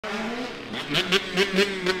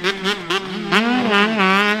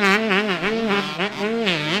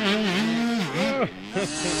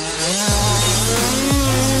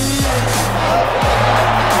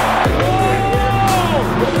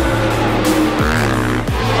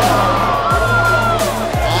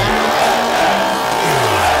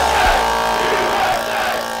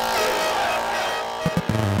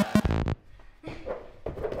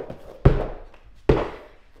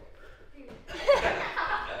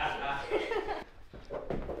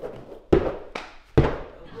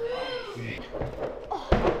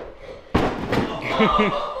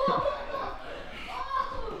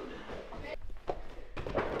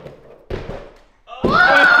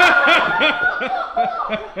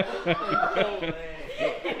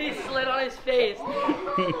He slid on his face.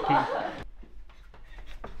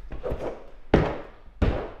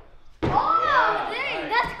 Oh, dang,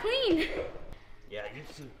 that's clean. Yeah, you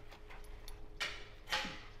see.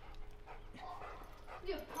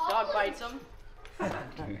 Dog bites him. Oh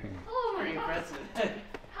my Pretty God. impressive.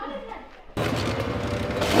 How did that?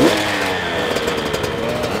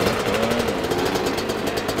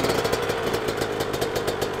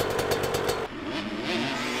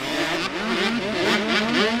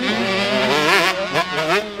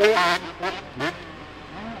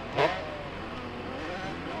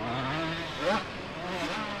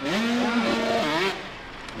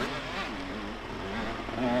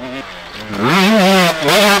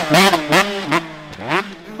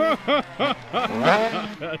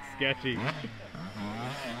 That's sketchy.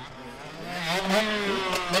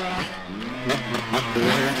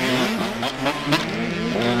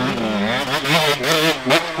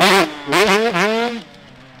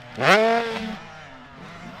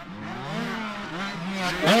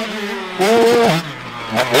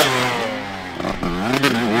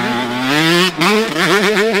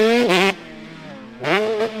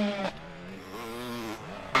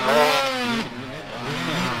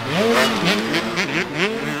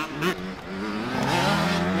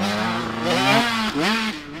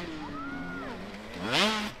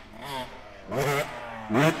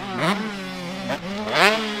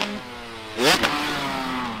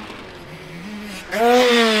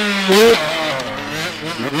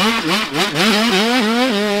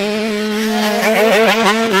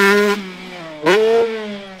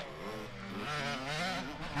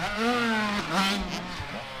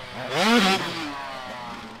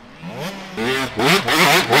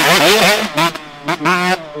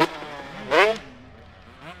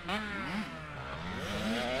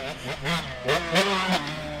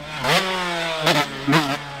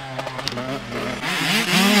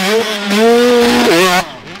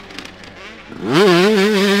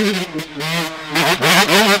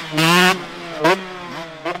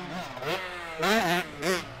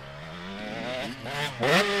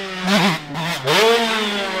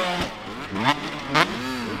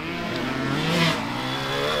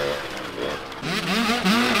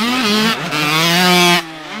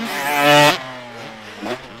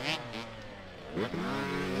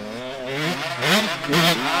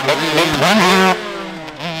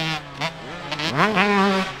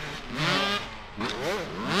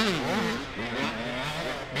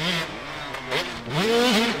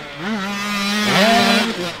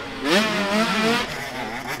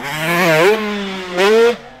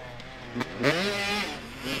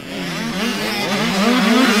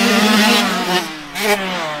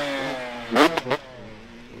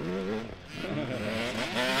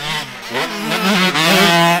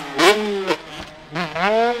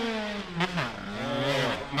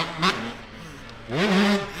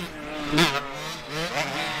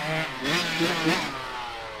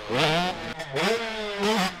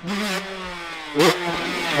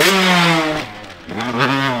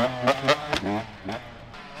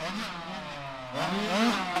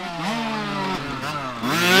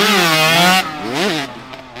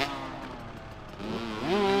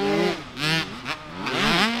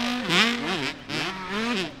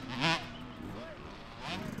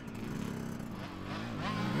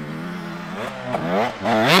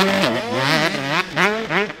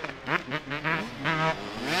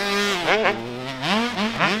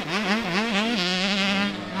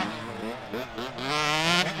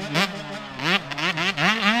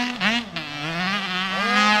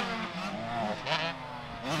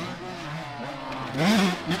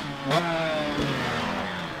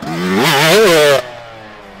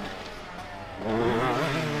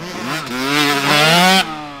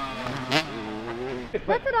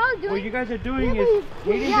 That's what I was doing. What you guys are doing is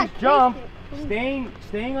hitting this jump,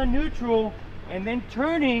 staying on neutral, and then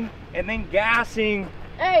turning, and then gassing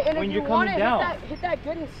Hey, and when if you're you want coming to down. hit that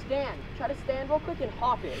good and stand. Try to stand real quick and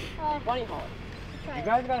hop it. Bunny hop. You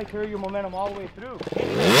guys gotta carry your momentum all the way through.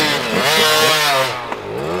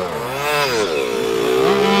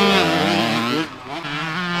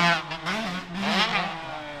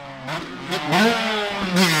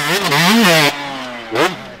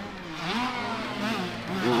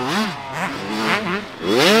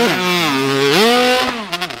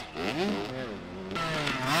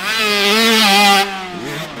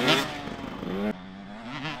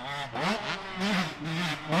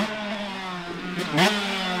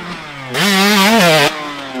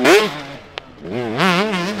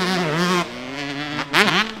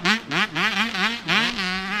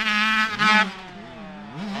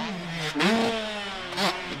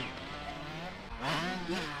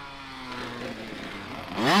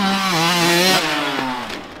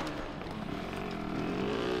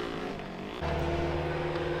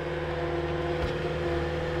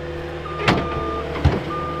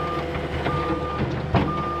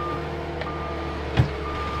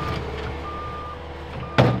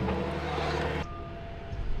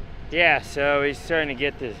 Yeah, so he's starting to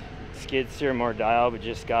get the skid steer more dialed, but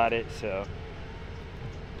just got it, so.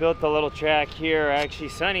 Built the little track here. Actually,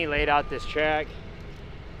 Sonny laid out this track,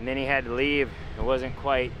 and then he had to leave. It wasn't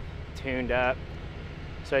quite tuned up.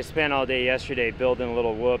 So I spent all day yesterday building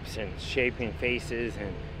little whoops and shaping faces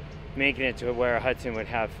and making it to where Huckson would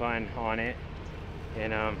have fun on it.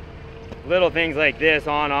 And little things like this,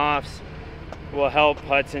 on-offs, will help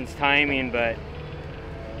Huckson's timing, but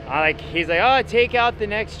he's like, oh, take out the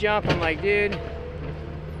next jump. I'm like, dude,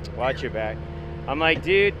 watch your back. I'm like,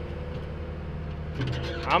 dude,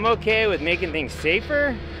 I'm okay with making things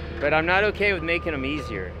safer, but I'm not okay with making them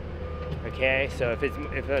easier. Okay, so if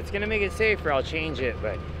it's gonna make it safer, I'll change it.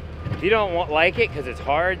 But if you don't like it because it's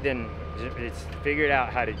hard, then it's figured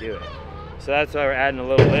out how to do it. So that's why we're adding a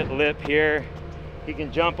little lip here. He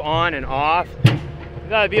can jump on and off. A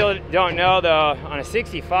lot of people don't know though, on a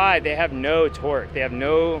 65, they have no torque. They have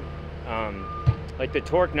no, like the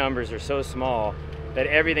torque numbers are so small that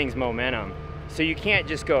everything's momentum. So you can't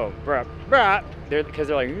just go, brah, brah, because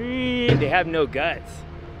they're like, they have no guts.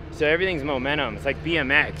 So everything's momentum. It's like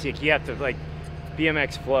BMX. You have to like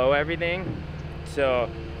BMX flow everything. So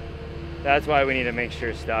that's why we need to make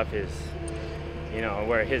sure stuff is, you know,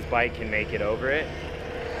 where his bike can make it over it.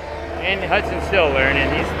 And Huckson's still learning.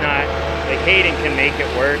 He's not, like Hayden can make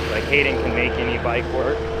it work. Like Hayden can make any bike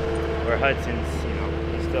work. Where Huckson's, you know,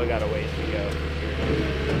 he's still got a ways to go.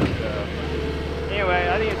 So anyway,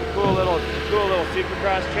 I think it's a cool little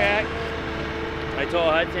supercross track. I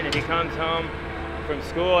told Huckson if he comes home from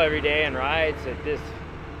school every day and rides, that this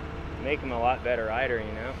make him a lot better rider,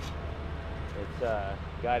 you know. It's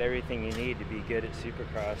got everything you need to be good at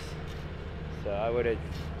supercross. So I would have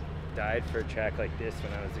died for a track like this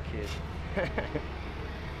when I was a kid.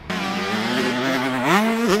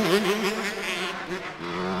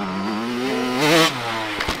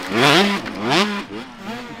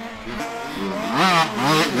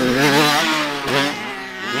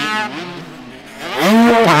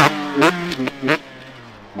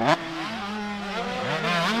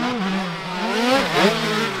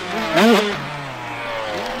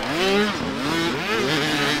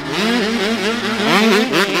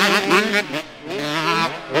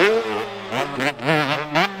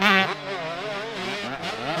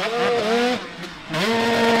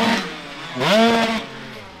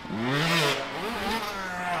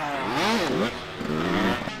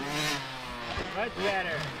 Much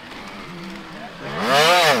better.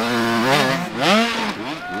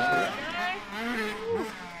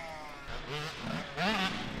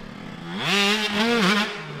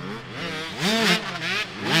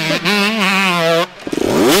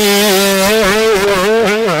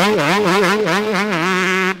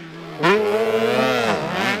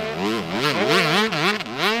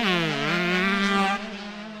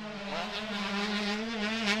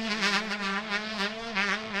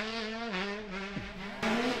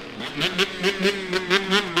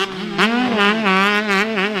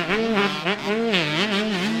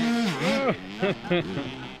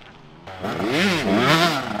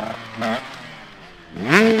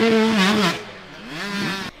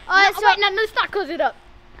 Wait, no, let's not close it up.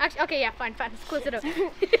 Actually, okay, yeah, fine, let's close it up.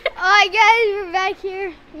 Alright guys, we're back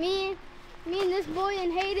here. Me and this boy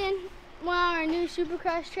and Hayden went on our new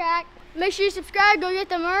supercross track. Make sure you subscribe, go get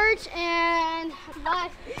the merch, and bye.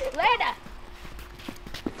 Later.